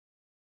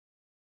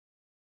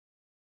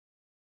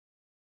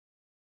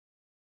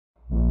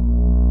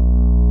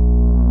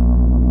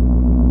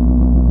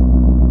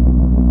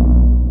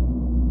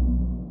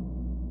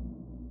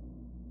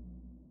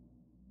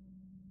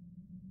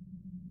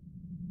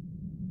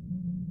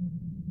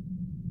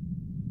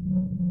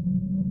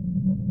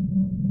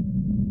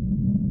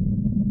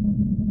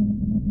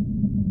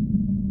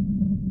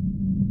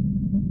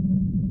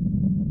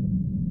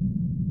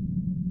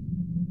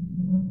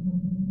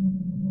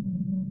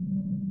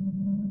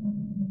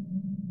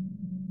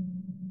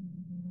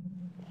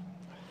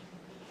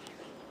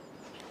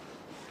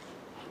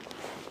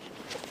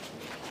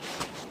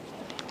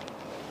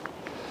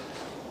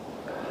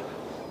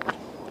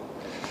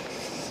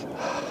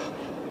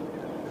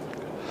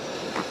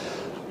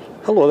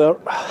Hello there.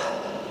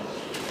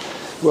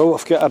 Well,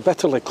 we've got a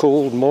bitterly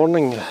cold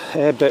morning,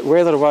 but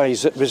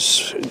weather-wise it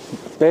was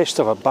best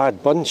of a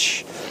bad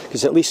bunch,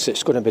 because at least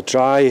it's going to be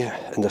dry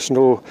and there's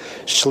no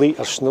sleet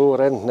or snow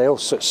or anything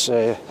else. It's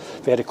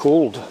very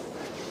cold,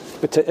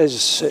 but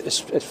it's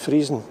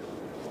freezing.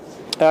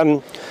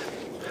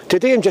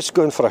 Today I'm just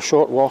going for a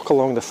short walk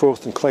along the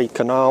Forth Clyde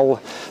Canal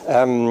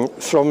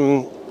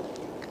from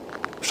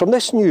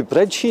this new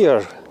bridge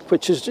here,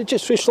 which has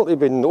just recently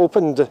been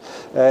opened.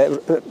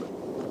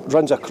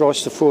 Runs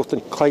across the Forth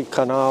Clyde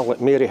Canal at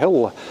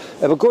Maryhill.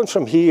 We're going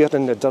from here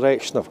in the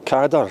direction of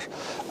Cadder.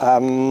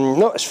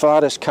 Not as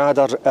far as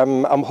Cadder.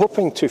 I'm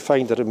hoping to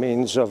find the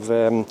remains of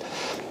an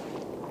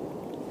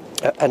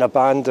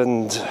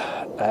abandoned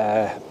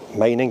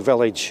mining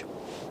village.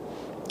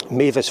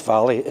 Mavis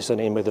Valley is the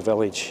name of the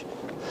village.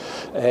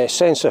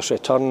 Census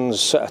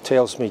returns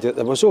tells me that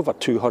there was over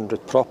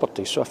 200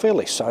 properties, so a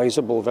fairly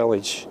sizable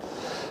village.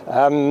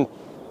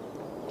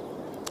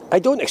 I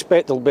don't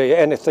expect there'll be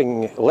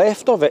anything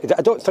left of it.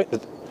 I don't think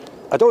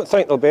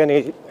there'll be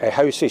any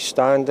houses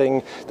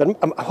standing.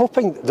 I'm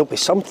hoping there'll be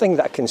something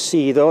that I can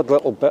see, the odd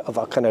little bit of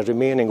a kind of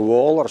remaining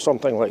wall or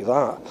something like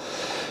that.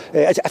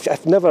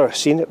 I've never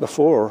seen it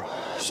before,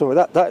 so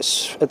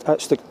that's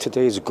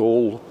today's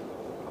goal.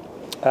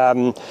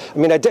 I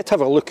mean, I did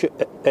have a look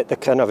at the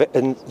kind of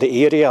in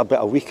the area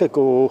about a week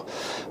ago,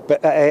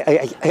 but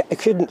I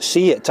couldn't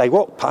see it. I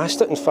walked past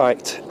it, in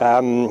fact.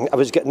 I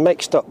was getting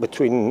mixed up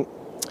between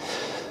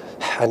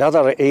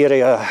another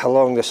area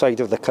along the side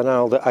of the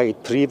canal that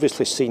I'd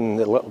previously seen,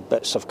 the little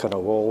bits of kind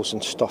of walls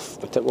and stuff,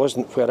 but it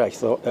wasn't where I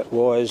thought it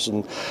was,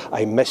 and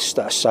I missed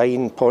a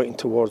sign pointing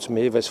towards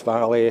Mavis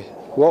Valley.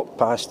 Walked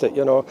past it,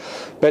 you know,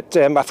 but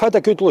I've had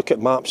a good look at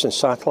maps and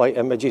satellite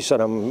images,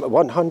 and I'm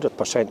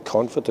 100%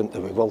 confident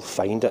that we will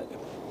find it.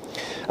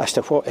 As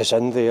to what is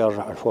in there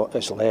or what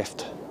is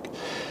left,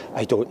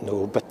 I don't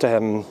know, but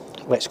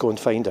let's go and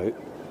find out.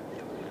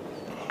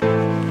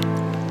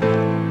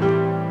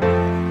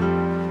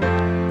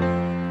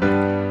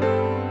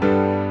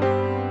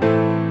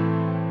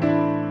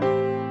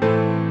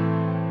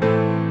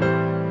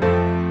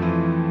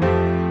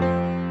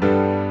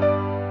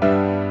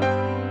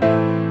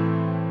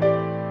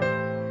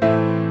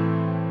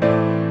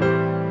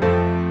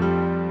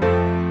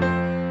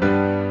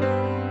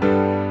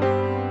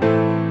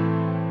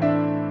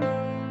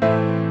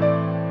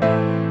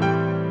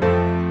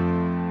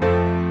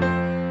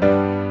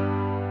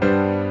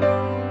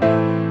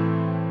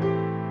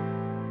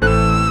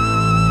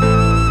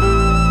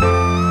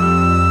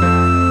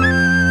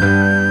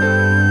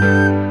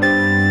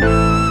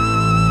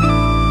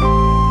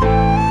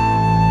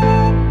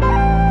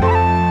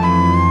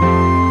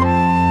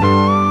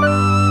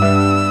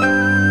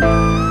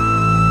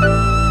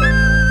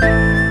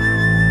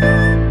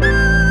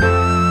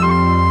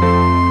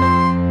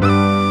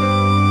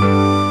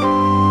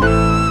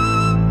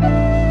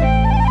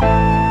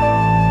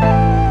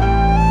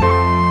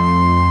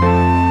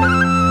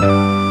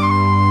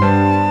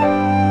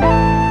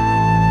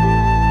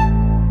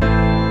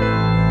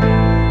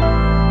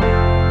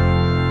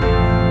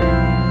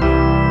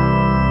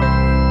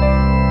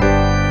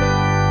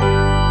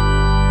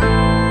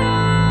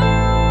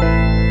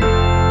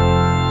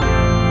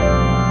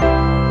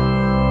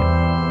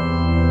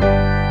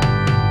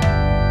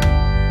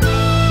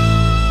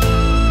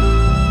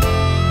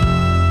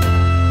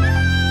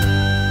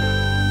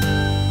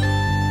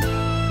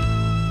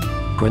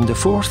 When the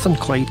Forth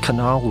Clyde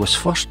Canal was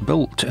first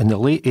built in the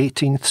late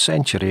 18th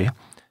century,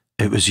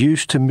 it was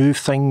used to move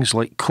things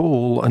like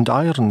coal and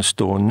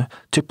ironstone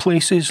to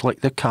places like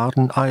the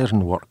Carron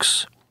Iron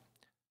Works.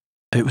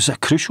 It was a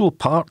crucial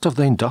part of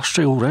the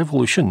Industrial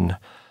Revolution,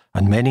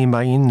 and many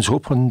mines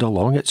opened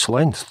along its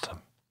length.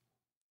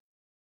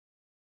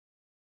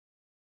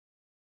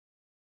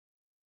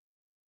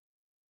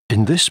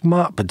 In this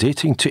map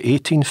dating to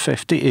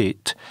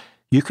 1858,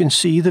 you can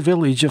see the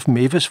village of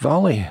Mavis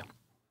Valley.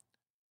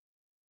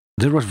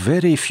 There were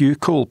very few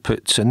coal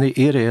pits in the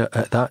area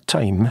at that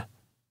time.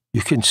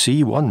 You can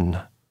see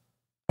one,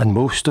 and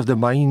most of the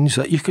mines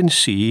that you can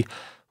see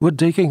were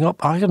digging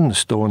up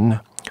ironstone,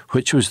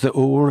 which was the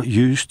ore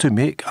used to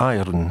make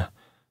iron.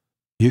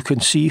 You can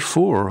see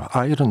 4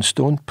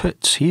 ironstone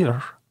pits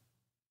here.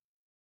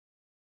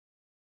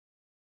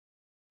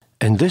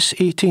 In this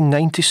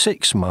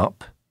 1896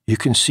 map, you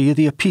can see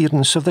the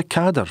appearance of the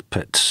Cadder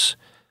Pits,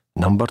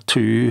 number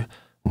 2,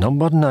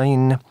 number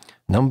 9,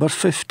 number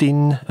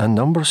 15 and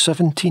number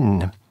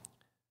 17.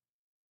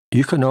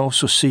 You can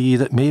also see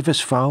that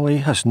Mavis Valley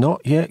has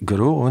not yet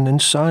grown in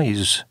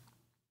size.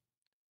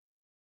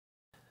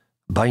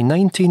 By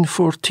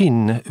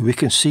 1914, we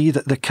can see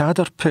that the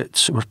Cadder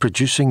Pits were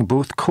producing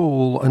both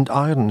coal and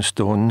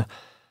ironstone,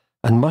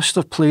 and must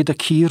have played a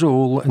key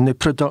role in the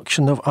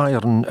production of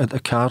iron at the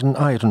Carron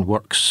Iron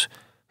Works,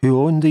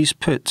 who owned these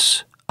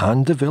pits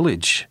and the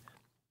village.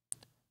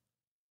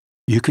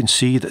 You can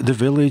see that the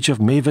village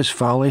of Mavis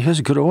Valley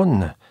has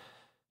grown,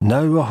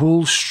 now a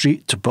whole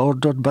street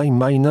bordered by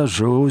miners'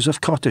 rows of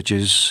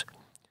cottages.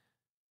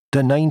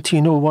 The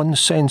 1901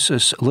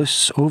 census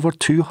lists over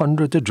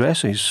 200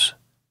 addresses.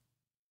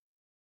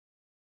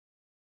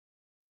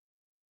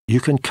 You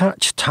can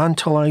catch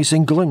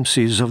tantalising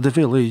glimpses of the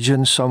village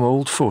in some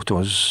old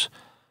photos,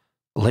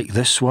 like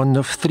this one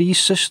of 3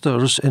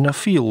 sisters in a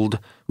field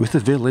with the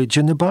village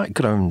in the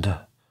background.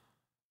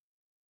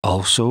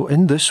 Also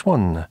in this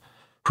one,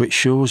 which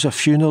shows a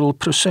funeral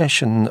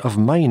procession of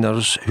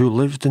miners who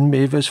lived in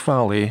Mavis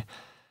Valley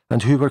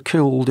and who were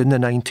killed in the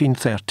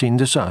 1913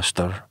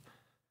 disaster.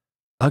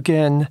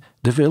 Again,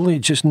 the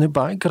village is in the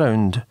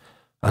background,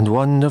 and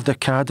one of the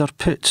Cadder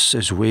Pits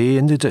is way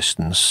in the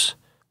distance.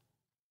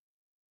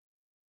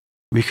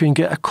 We can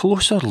get a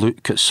closer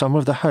look at some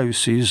of the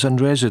houses and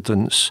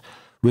residents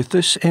with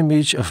this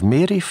image of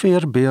Mary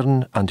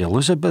Fairbairn and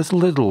Elizabeth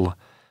Liddell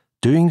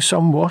doing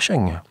some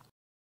washing.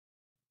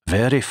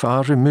 Very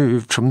far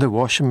removed from the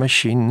washing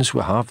machines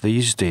we have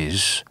these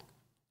days.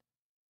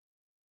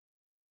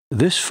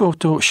 This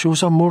photo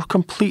shows a more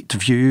complete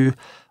view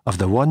of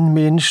the one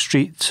main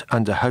street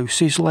and the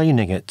houses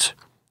lining it.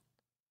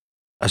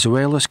 As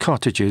well as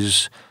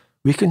cottages,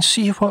 we can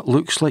see what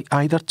looks like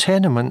either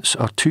tenements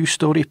or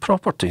 2-storey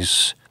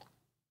properties.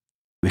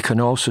 We can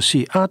also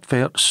see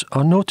adverts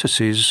or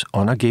notices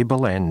on a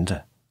gable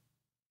end.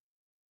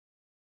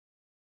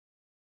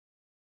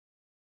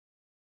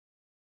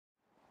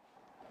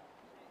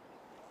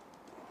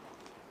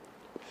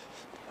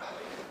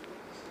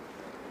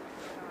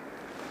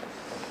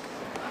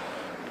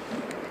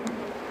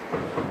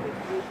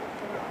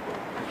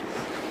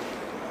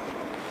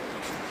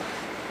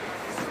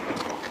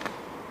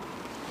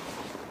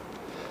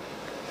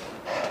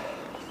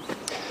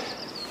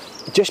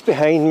 Just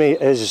behind me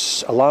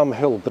is a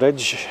Lambhill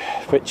bridge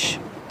which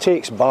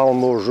takes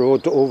Balmore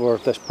Road over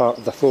this part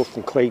of the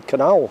Forth Clyde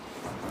Canal.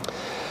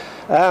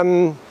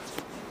 I'm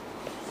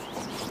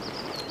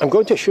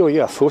going to show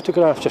you a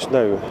photograph just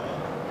now,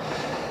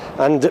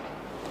 and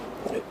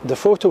the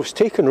photo was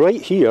taken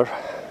right here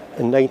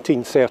in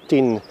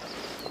 1913,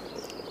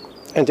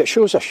 and it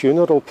shows a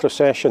funeral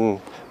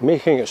procession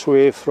making its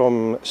way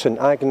from St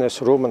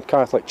Agnes Roman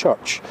Catholic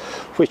Church,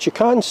 which you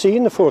can see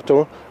in the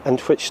photo and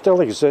which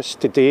still exists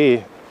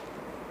today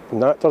in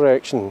that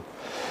direction.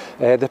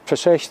 The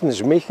procession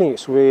is making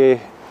its way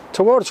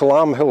towards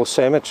Lambhill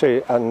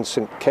Cemetery and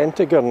St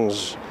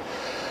Kentigern's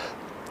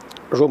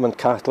Roman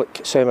Catholic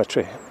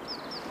Cemetery.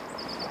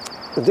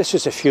 This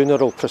is a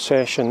funeral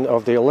procession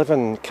of the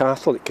 11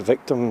 Catholic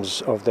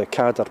victims of the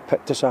Cadder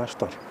Pit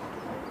Disaster.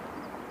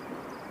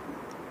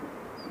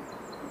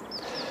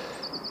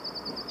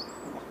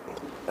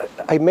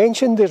 I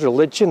mentioned the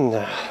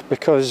religion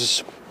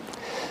because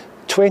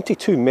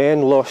 22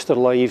 men lost their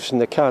lives in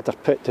the Cadder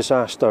Pit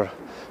Disaster.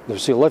 There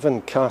was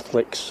 11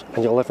 Catholics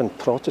and 11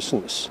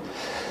 Protestants,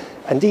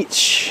 and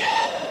each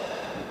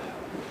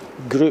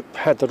group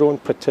had their own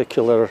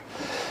particular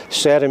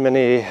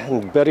ceremony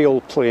and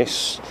burial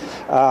place.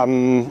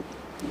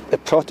 The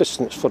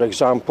Protestants, for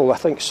example, I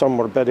think some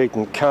were buried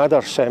in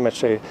Cadder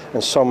Cemetery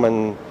and some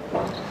in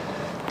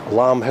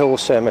Lambhill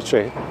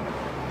Cemetery.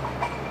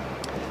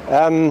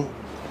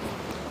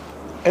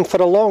 And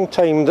for a long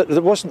time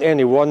there wasn't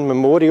any one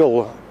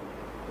memorial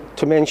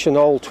to mention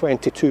all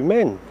 22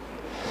 men.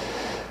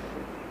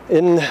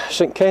 In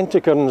St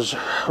Kentigern's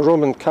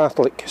Roman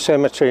Catholic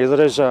Cemetery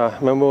there is a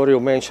memorial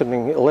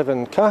mentioning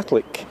 11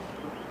 Catholic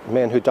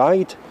men who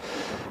died,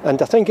 and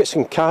I think it's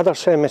in Cadder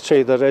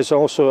Cemetery there is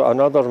also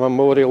another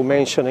memorial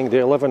mentioning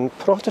the 11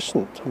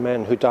 Protestant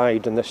men who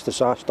died in this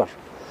disaster.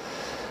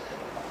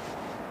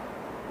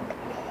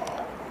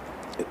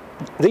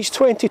 These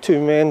 22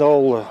 men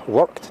all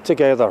worked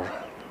together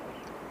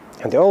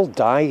and they all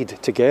died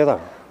together,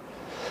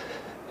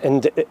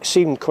 and it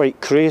seemed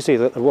quite crazy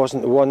that there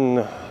wasn't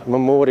one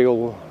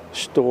memorial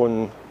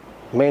stone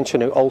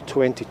mentioning all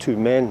 22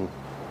 men.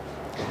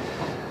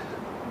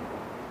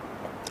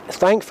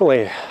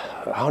 Thankfully,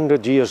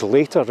 100 years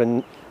later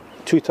in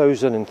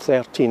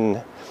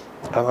 2013,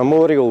 a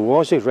memorial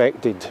was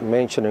erected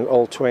mentioning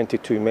all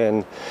 22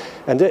 men,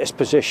 and it is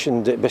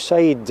positioned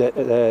beside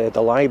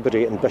the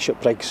library in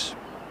Bishopbriggs.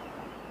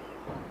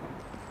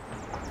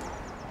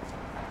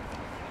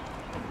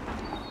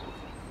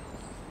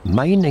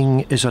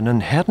 Mining is an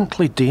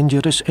inherently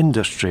dangerous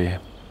industry.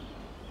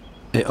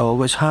 It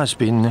always has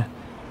been,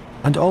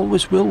 and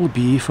always will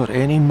be for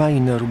any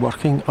miner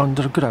working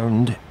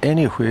underground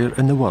anywhere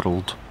in the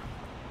world.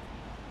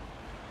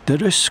 The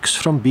risks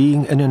from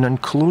being in an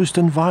enclosed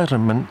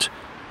environment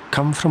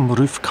come from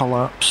roof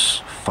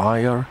collapse,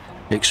 fire,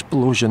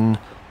 explosion,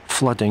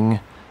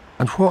 flooding,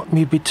 and what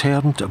may be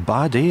termed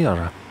bad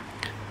air,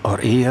 or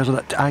air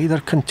that either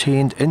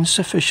contained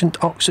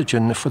insufficient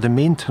oxygen for the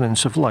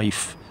maintenance of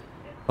life,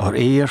 or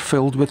air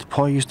filled with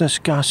poisonous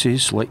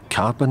gases like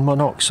carbon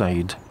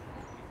monoxide.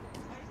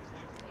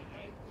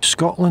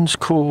 Scotland's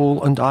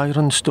coal and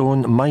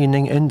ironstone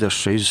mining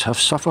industries have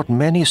suffered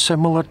many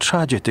similar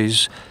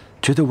tragedies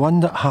to the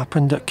one that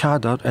happened at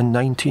Cadder in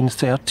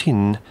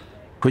 1913,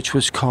 which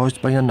was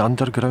caused by an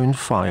underground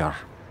fire.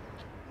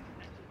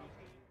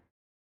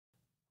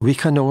 We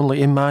can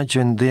only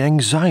imagine the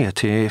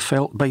anxiety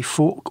felt by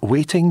folk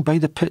waiting by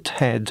the pit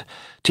head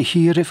to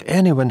hear if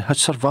anyone had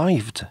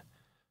survived.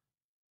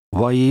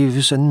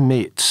 Wives and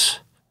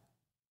mates.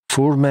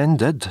 4 men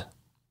did.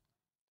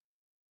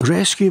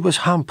 Rescue was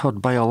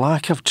hampered by a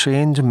lack of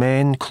trained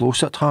men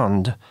close at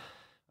hand,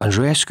 and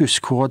rescue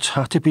squads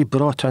had to be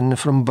brought in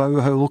from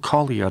Bowhill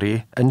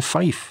Colliery in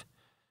Fife.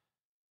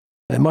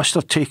 It must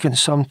have taken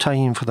some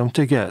time for them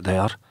to get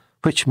there,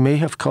 which may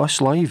have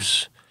cost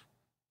lives.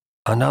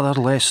 Another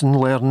lesson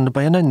learned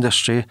by an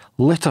industry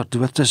littered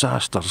with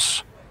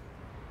disasters.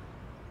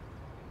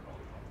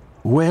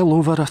 Well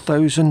over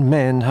 1,000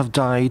 men have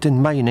died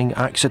in mining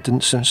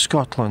accidents in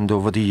Scotland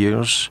over the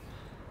years.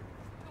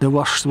 The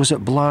worst was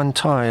at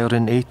Blantyre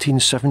in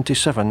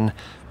 1877,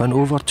 when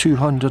over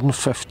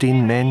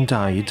 215 men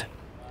died.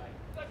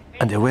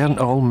 And they weren't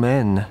all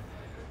men.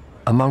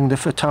 Among the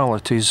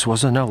fatalities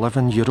was an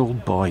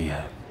 11-year-old boy.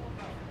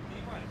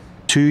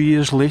 2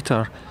 years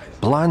later,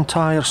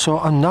 Blantyre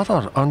saw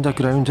another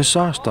underground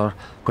disaster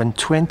when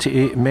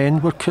 28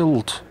 men were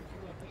killed.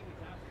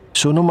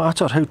 So no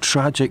matter how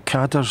tragic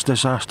Cadder's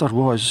disaster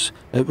was,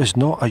 it was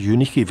not a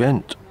unique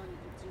event.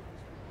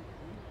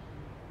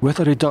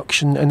 With a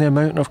reduction in the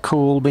amount of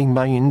coal being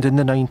mined in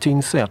the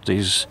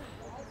 1930s,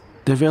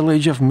 the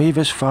village of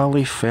Mavis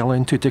Valley fell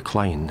into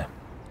decline.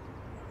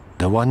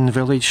 The one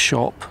village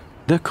shop,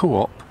 the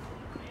co-op,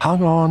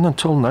 hung on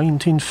until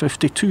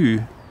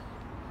 1952,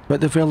 but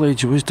the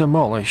village was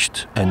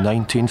demolished in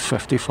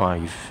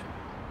 1955.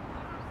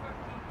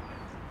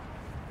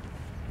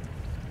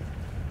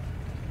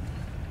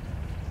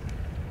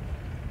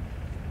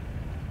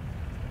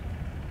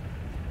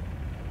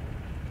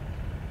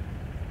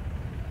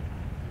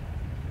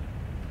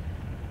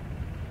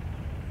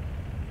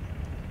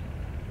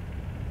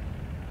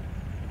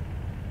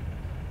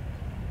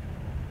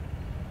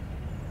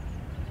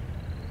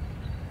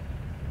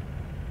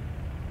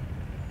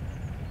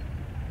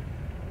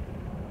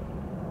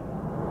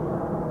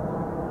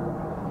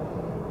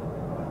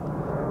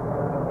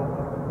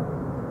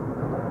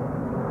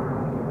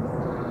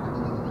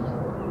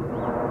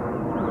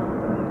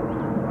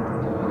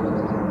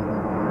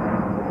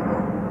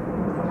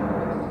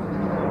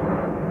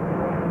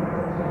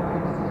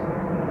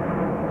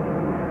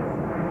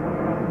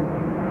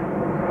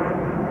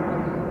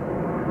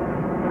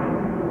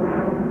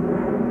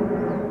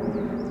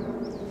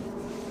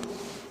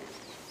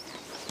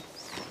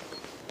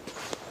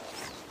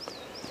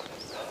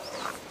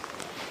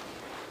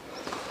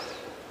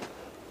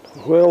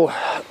 Well,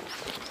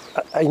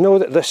 I know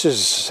that this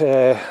is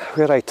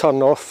where I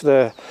turn off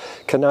the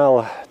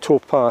canal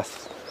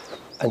towpath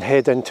and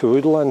head into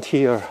woodland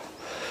here.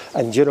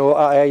 And you know,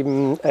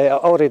 I'm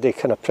already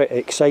kind of pretty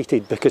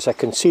excited because I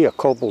can see a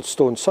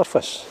cobblestone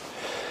surface.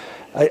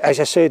 As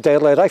I said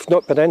earlier, I've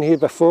not been in here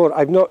before.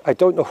 I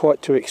don't know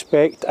what to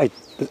expect.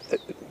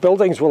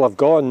 Buildings will have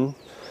gone,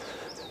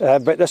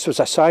 but this was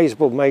a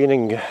sizable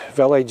mining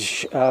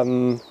village.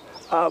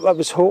 I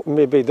was hoping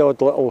maybe the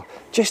odd little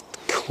just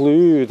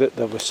clue that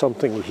there was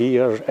something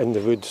here in the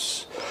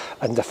woods,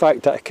 and the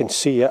fact that I can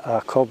see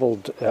a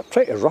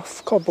pretty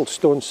rough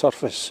cobblestone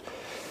surface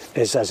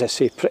is, as I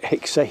say, pretty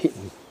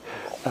exciting.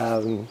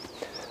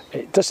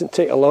 It doesn't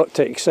take a lot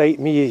to excite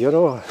me, you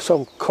know,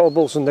 some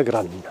cobbles in the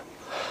ground.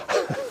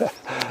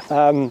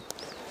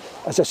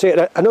 As I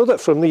say, I know that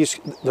from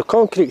the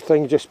concrete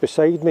thing just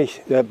beside me,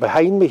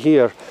 behind me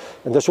here,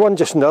 and there's one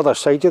just on the other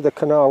side of the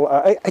canal.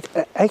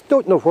 I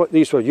don't know what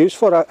these were used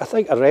for. I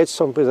think I read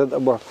somewhere that they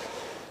were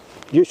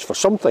used for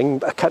something,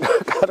 but I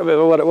can't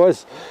remember what it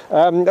was.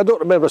 I don't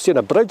remember seeing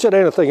a bridge or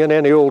anything in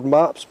any old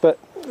maps, but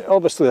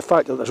obviously the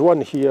fact that there's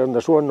one here and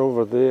there's one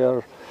over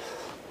there,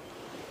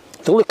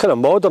 they look kind of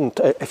modern,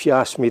 if you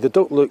ask me. They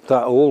don't look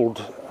that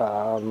old.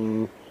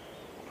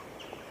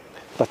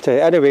 But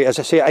anyway, as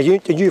I say, I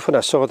knew when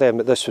I saw them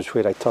that this was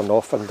where I turn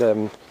off,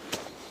 and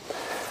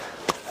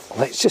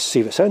let's just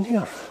see what's in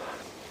here.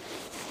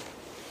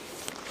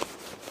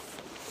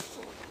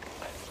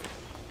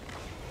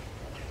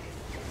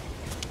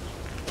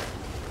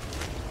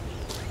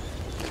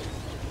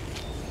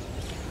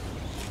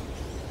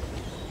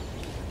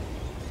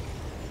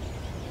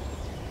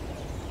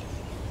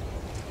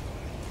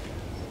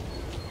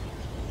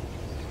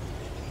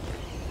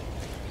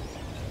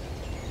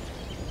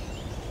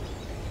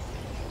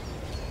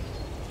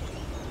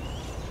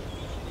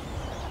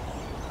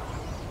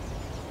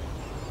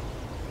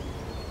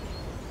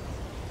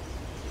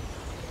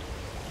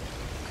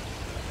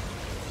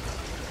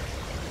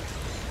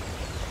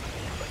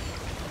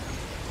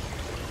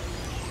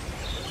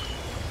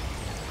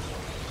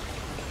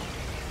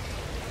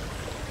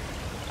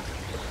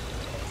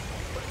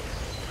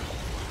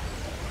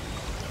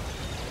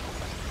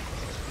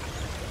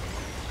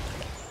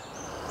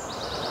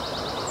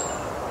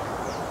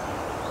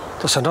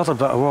 There's another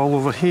bit of wall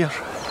over here.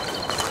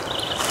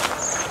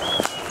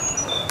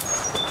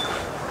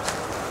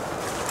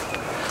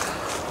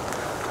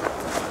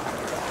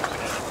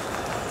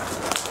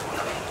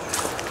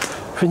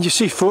 When you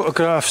see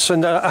photographs,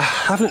 and I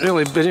haven't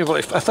really been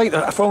able to, I think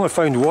that I've only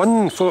found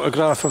one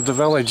photograph of the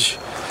village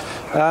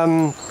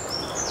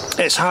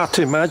it's hard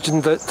to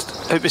imagine that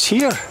it was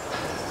here,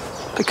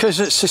 because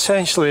it's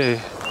essentially,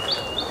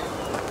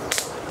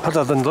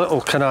 other than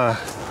little kind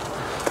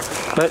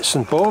of bits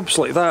and bobs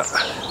like that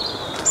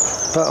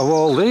bit of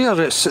wall there,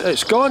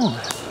 it's gone.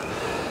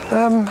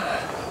 And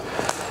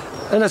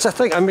as I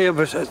think I may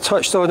have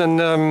touched on in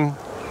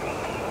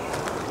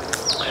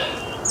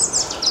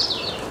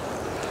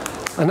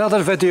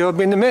another video, I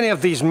mean, many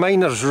of these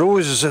miners'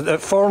 rows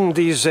that formed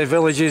these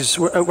villages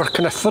were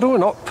kind of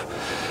thrown up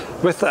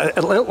with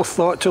a little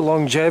thought to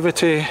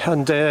longevity,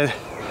 and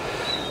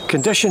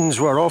conditions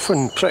were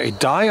often pretty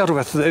dire,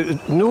 with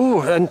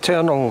no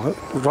internal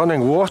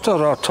running water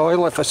or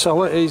toilet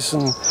facilities,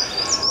 and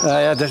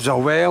there's a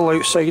well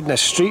outside in the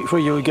street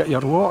where you would get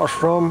your water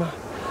from.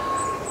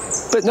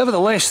 But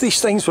nevertheless, these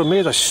things were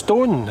made of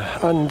stone,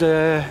 and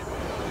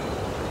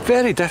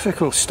very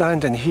difficult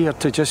standing here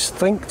to just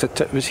think that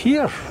it was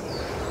here,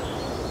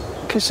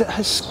 because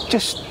it's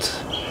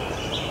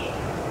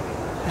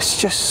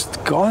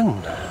just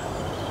gone.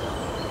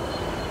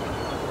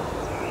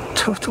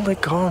 Totally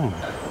gone.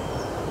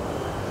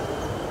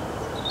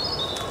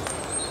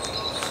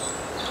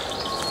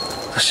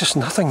 There's just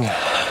nothing.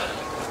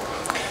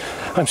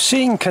 I'm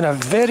seeing kind of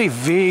very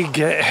vague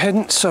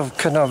hints of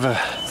kind of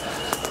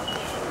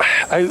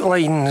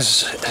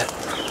outlines,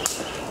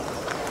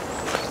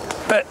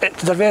 but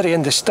they're very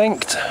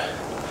indistinct.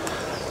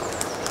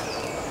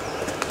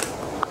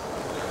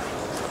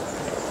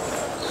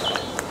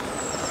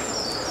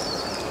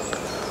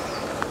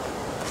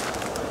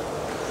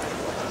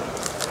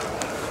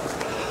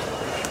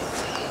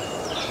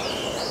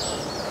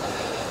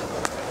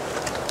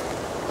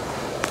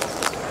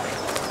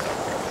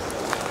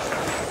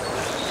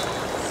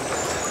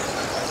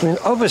 I mean,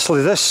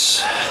 obviously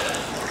this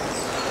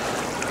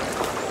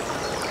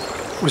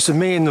was the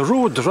main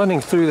road running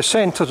through the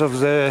centre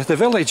of the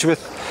village, with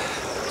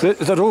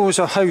the rows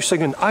of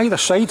housing on either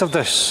side of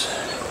this,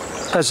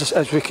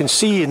 as we can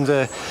see in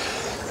the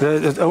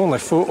only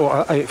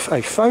photo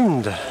I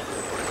found.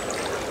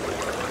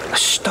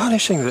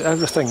 Astonishing that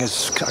everything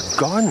is kind of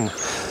gone.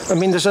 I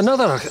mean, there's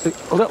another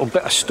little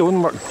bit of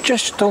stonework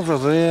just over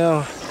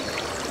there.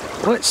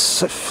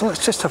 Let's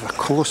just have a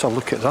closer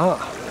look at that,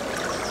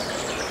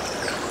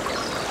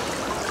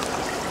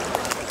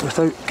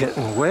 without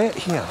getting wet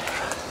here.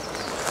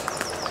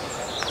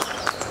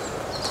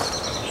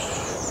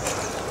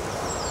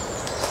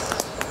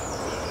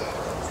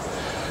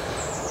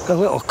 A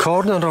little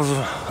corner of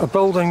a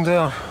building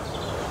there.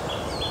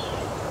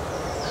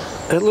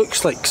 It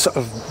looks like sort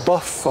of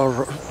buff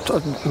or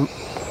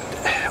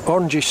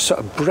orangish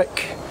sort of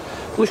brick.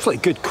 Looks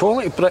like good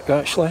quality brick,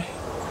 actually.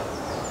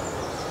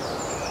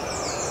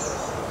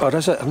 Or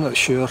is it? I'm not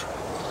sure.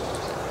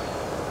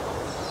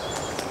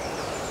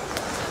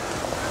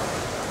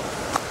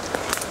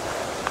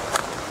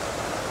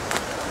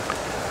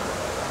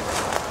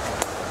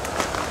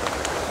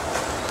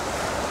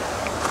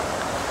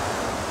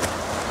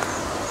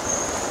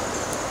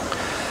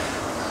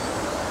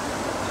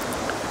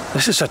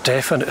 This is a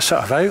definite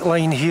sort of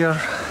outline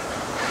here.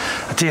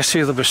 I dare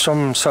say there was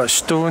some sort of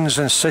stones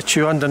in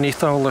situ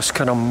underneath all this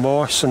kind of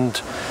moss and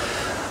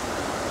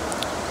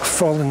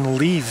fallen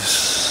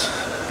leaves.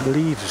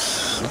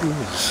 Leaves.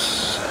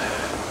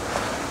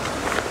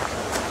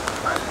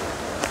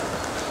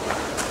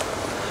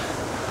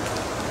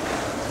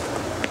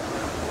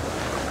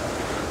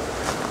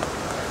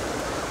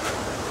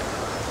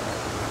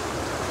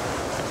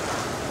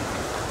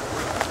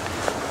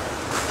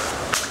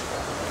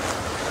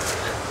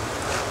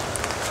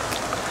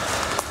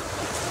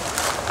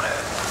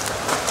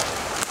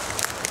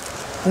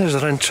 There's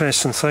an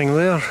interesting thing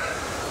there.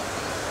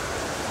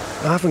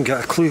 I haven't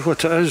got a clue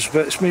what it is,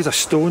 but it's made of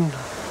stone,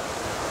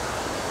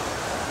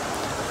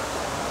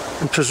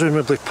 and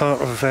presumably part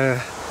of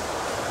the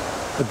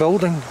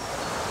building.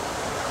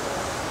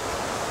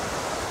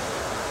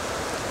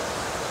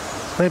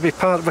 Maybe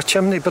part of a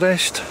chimney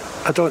breast.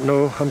 I don't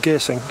know, I'm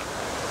guessing.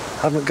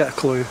 I haven't got a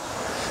clue.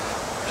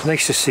 It's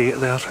nice to see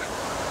it there.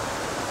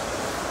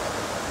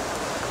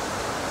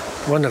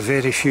 One of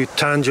very few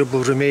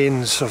tangible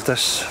remains of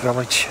this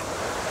village.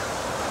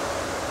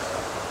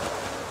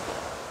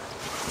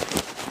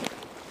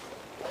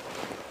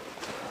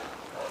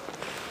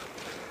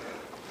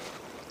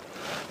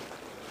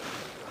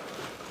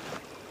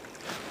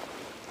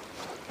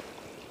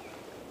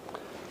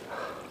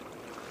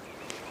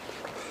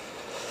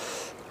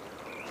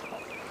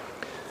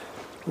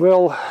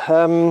 Well,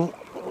 I'm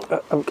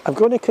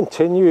going to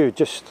continue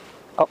just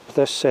up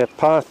this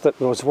path that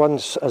was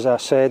once, as I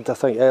said, I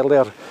think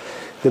earlier,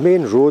 the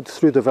main road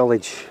through the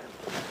village,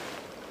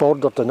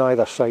 bordered on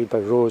either side by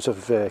rows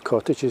of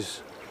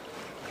cottages.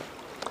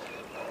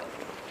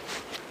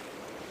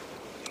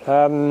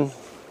 When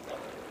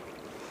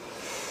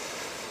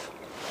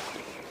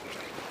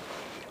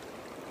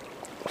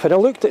I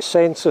looked at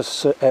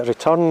census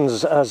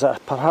returns, as I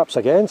perhaps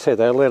again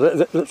said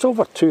earlier, there's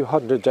over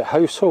 200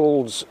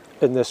 households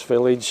in this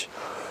village,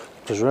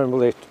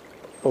 presumably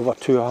over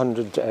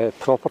 200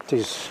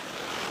 properties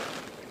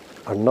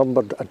or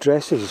numbered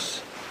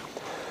addresses.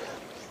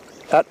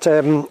 At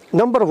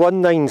number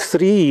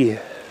 193,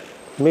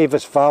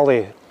 Mavis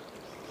Valley,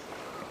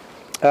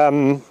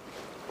 the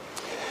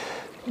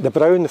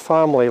Brown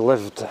family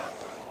lived.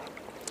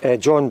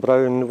 John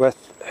Brown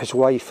with his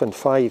wife and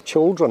 5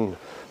 children,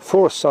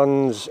 4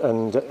 sons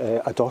and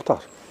a daughter.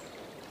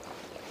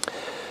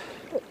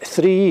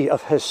 3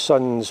 of his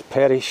sons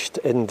perished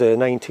in the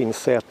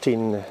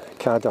 1913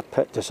 Cadder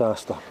Pit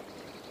Disaster.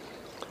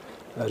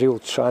 A real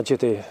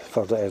tragedy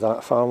for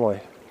that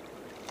family.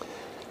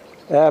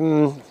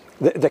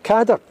 The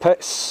Cadder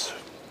Pits,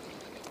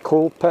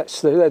 coal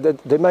pits,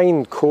 they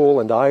mined coal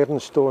and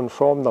ironstone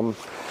from them.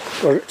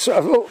 Were sort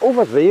of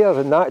over there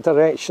in that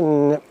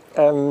direction,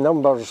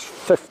 numbers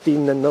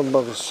 15 and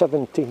number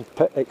 17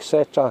 pit,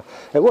 etc.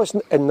 It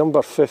wasn't in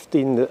number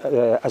 15,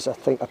 as I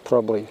think I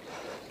probably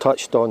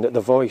touched on, that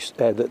the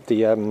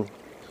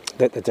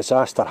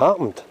disaster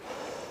happened,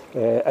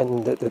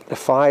 and the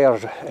fire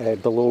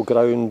below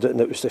ground, and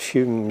it was the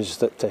fumes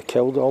that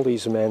killed all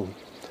these men.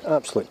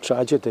 Absolute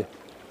tragedy.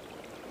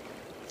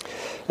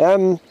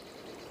 And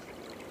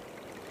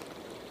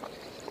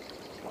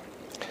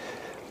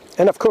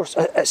of course,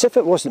 as if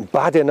it wasn't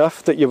bad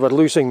enough that you were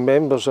losing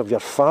members of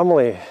your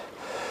family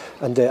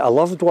and a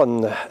loved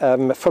one,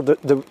 for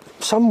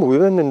some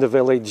women in the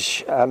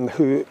village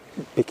who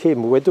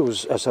became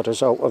widows as a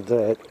result of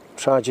the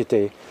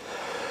tragedy,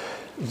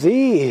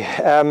 they,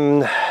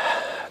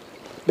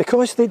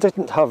 because they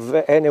didn't have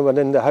anyone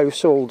in the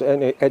household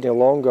any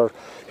longer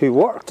who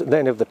worked in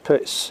any of the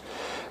pits,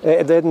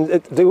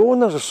 then the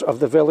owners of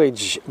the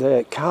village,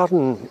 the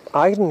Carron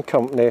Iron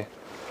Company,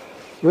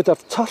 would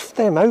have turfed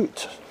them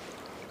out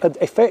and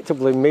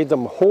effectively made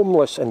them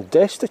homeless and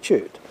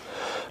destitute.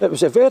 It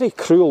was a very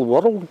cruel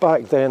world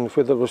back then,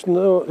 where there was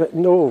no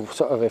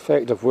sort of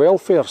effective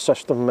welfare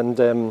system,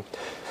 and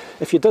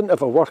if you didn't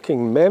have a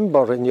working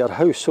member in your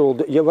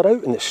household, you were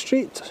out in the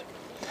street.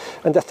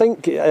 And I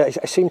think, I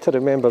seem to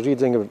remember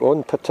reading of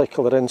one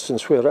particular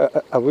instance where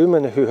a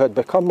woman who had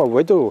become a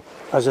widow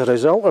as a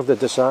result of the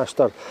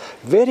disaster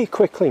very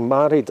quickly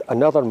married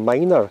another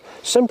miner,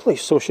 simply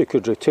so she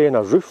could retain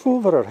a roof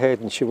over her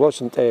head and she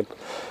wasn't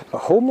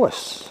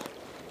homeless.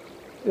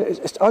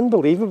 It's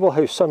unbelievable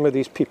how some of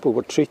these people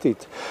were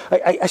treated.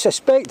 I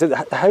suspect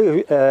that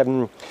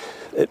how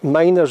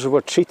miners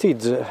were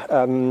treated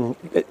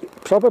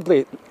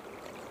probably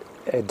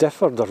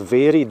differed or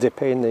varied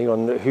depending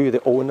on who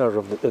the owner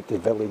of the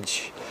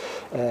village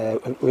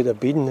would have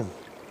been.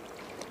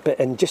 But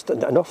in just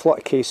an awful lot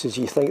of cases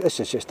you think this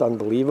is just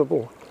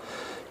unbelievable.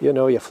 You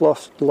know, you've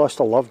lost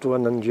a loved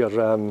one and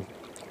you're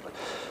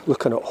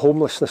looking at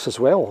homelessness as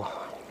well.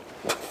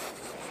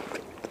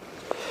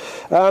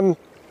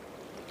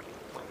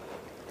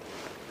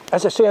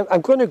 As I say,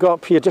 I'm going to go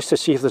up here just to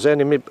see if there's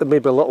any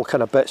maybe little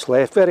kind of bits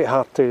left. Very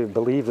hard to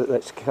believe that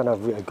it's kind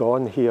of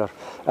gone here.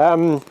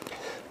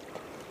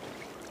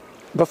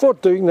 Before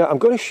doing that, I'm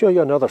going to show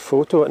you another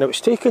photo, and it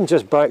was taken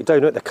just back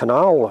down at the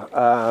canal.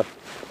 And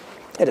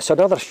it's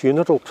another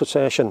funeral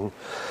procession,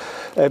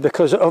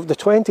 because of the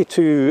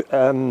 22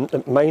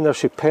 miners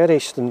who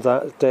perished in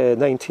that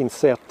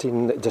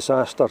 1913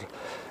 disaster,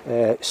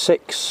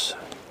 6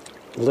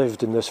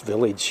 lived in this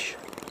village.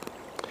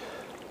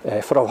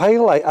 For a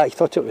while I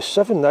thought it was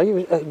 7,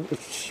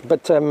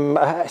 but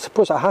I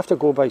suppose I have to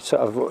go by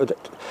sort of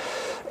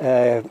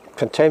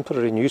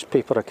contemporary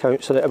newspaper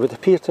accounts, and it would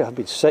appear to have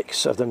been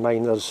 6 of the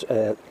miners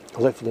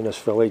lived in this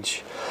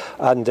village,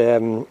 and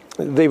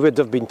they would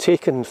have been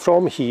taken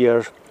from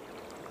here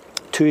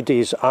 2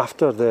 days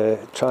after the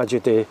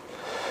tragedy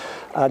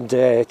and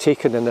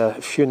taken in a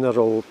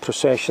funeral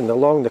procession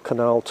along the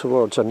canal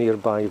towards a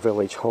nearby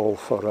village hall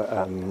for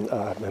a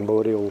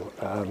memorial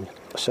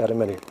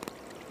ceremony.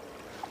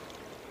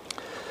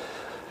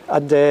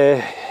 And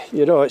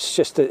you know, it's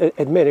just,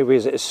 in many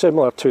ways it's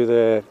similar to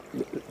the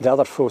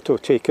other photo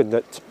taken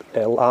at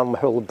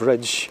Lambhill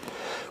Bridge,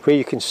 where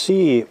you can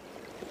see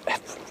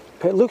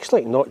it looks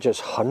like not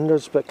just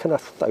hundreds but kind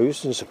of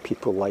thousands of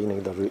people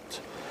lining the route.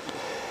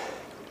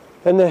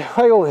 And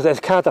while the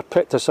Cadder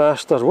Pit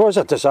disaster was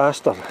a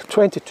disaster,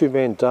 22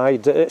 men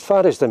died. As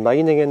far as the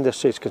mining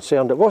industry is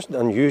concerned, it wasn't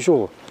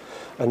unusual,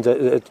 and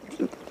the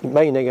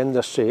mining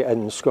industry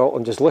in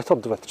Scotland is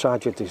littered with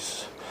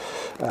tragedies.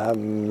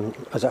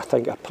 As I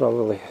think I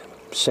probably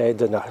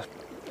said in a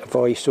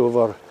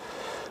voiceover,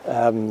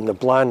 the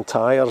Bland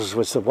Tyres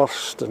was the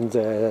worst in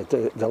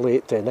the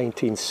late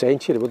 19th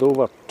century, with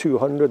over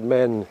 200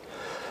 men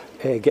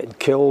getting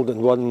killed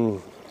in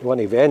one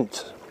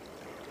event.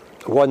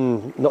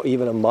 One, not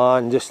even a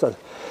man, just an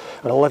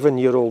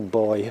 11-year-old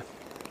boy.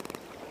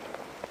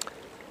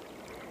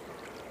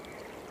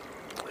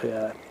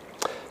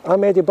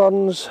 I'm Eddie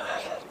Burns.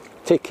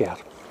 Take care.